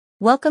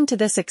Welcome to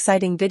this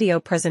exciting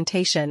video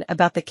presentation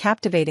about the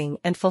captivating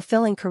and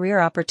fulfilling career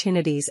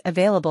opportunities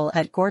available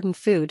at Gordon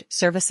Food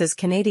Services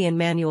Canadian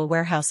Manual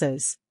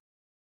Warehouses.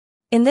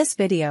 In this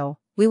video,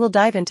 we will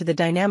dive into the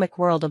dynamic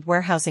world of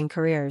warehousing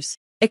careers,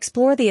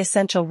 explore the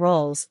essential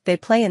roles they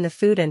play in the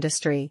food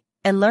industry,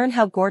 and learn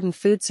how Gordon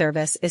Food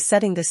Service is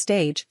setting the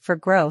stage for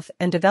growth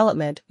and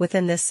development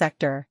within this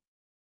sector.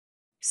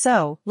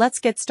 So, let's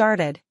get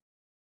started.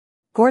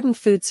 Gordon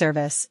Food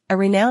Service, a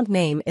renowned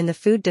name in the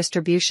food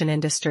distribution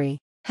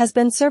industry, has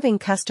been serving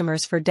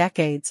customers for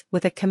decades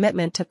with a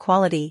commitment to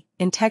quality,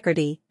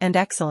 integrity, and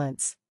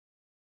excellence.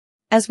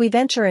 As we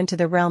venture into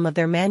the realm of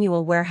their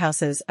manual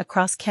warehouses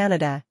across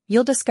Canada,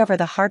 you'll discover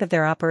the heart of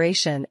their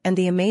operation and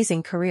the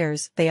amazing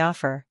careers they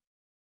offer.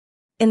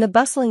 In the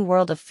bustling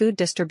world of food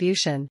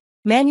distribution,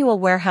 manual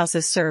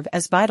warehouses serve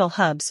as vital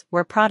hubs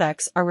where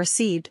products are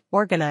received,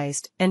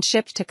 organized, and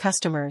shipped to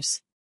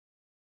customers.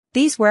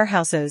 These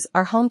warehouses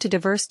are home to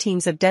diverse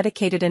teams of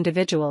dedicated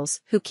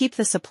individuals who keep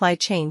the supply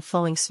chain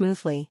flowing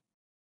smoothly.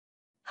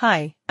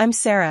 Hi, I'm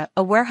Sarah,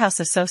 a warehouse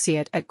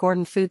associate at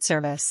Gordon Food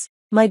Service.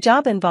 My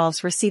job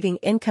involves receiving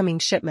incoming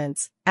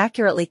shipments,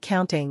 accurately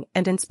counting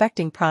and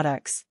inspecting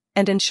products,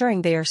 and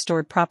ensuring they are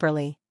stored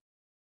properly.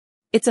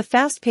 It's a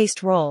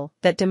fast-paced role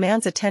that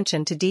demands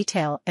attention to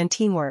detail and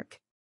teamwork.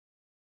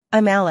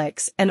 I'm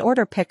Alex, an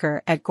order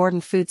picker at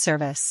Gordon Food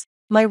Service.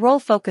 My role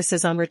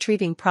focuses on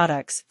retrieving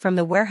products from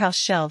the warehouse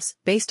shelves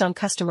based on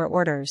customer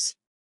orders.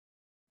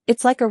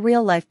 It's like a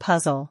real-life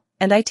puzzle,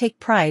 and I take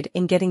pride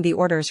in getting the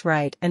orders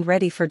right and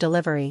ready for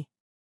delivery.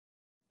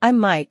 I'm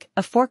Mike,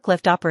 a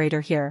forklift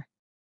operator here.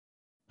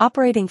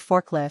 Operating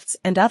forklifts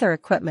and other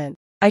equipment,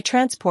 I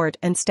transport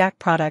and stack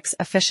products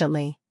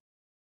efficiently.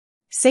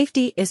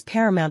 Safety is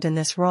paramount in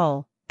this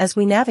role, as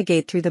we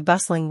navigate through the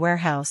bustling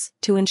warehouse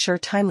to ensure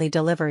timely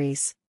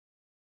deliveries.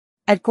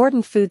 At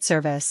Gordon Food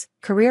Service,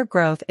 career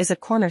growth is a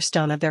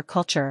cornerstone of their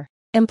culture.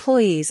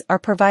 Employees are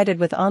provided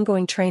with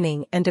ongoing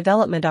training and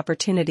development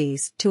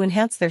opportunities to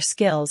enhance their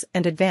skills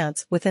and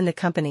advance within the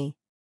company.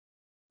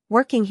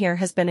 Working here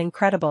has been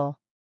incredible.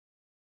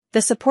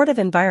 The supportive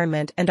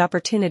environment and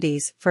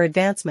opportunities for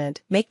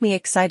advancement make me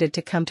excited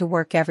to come to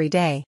work every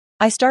day.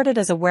 I started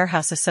as a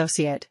warehouse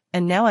associate,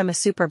 and now I'm a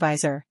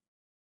supervisor.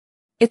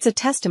 It's a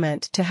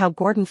testament to how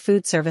Gordon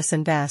Food Service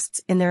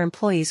invests in their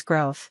employees'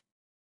 growth.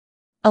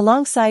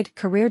 Alongside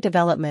career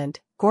development,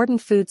 Gordon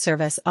Food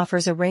Service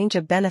offers a range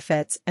of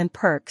benefits and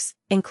perks,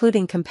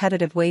 including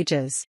competitive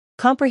wages,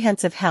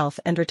 comprehensive health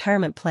and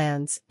retirement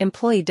plans,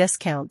 employee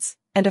discounts,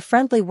 and a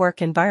friendly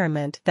work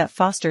environment that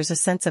fosters a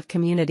sense of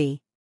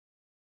community.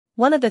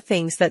 One of the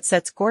things that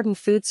sets Gordon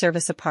Food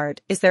Service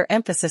apart is their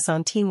emphasis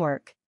on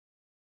teamwork.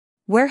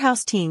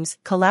 Warehouse teams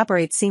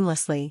collaborate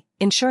seamlessly,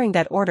 ensuring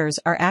that orders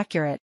are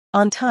accurate,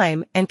 on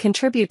time, and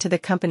contribute to the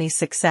company's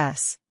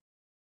success.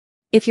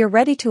 If you're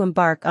ready to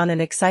embark on an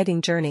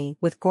exciting journey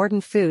with Gordon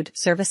Food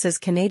Services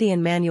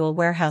Canadian Manual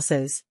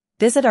Warehouses,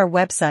 visit our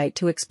website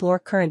to explore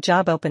current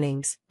job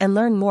openings and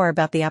learn more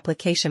about the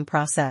application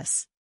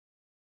process.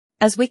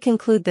 As we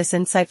conclude this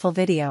insightful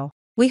video,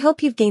 we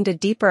hope you've gained a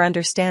deeper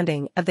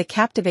understanding of the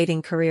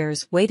captivating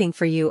careers waiting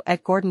for you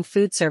at Gordon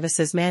Food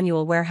Services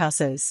Manual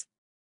Warehouses.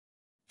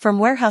 From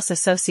warehouse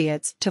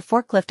associates to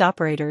forklift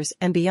operators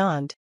and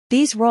beyond,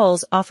 these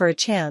roles offer a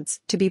chance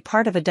to be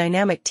part of a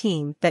dynamic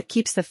team that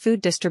keeps the food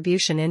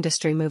distribution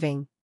industry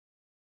moving.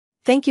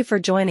 Thank you for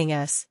joining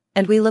us,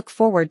 and we look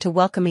forward to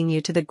welcoming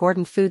you to the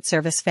Gordon Food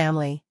Service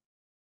family.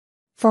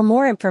 For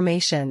more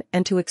information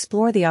and to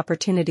explore the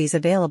opportunities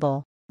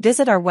available,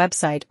 visit our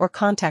website or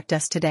contact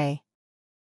us today.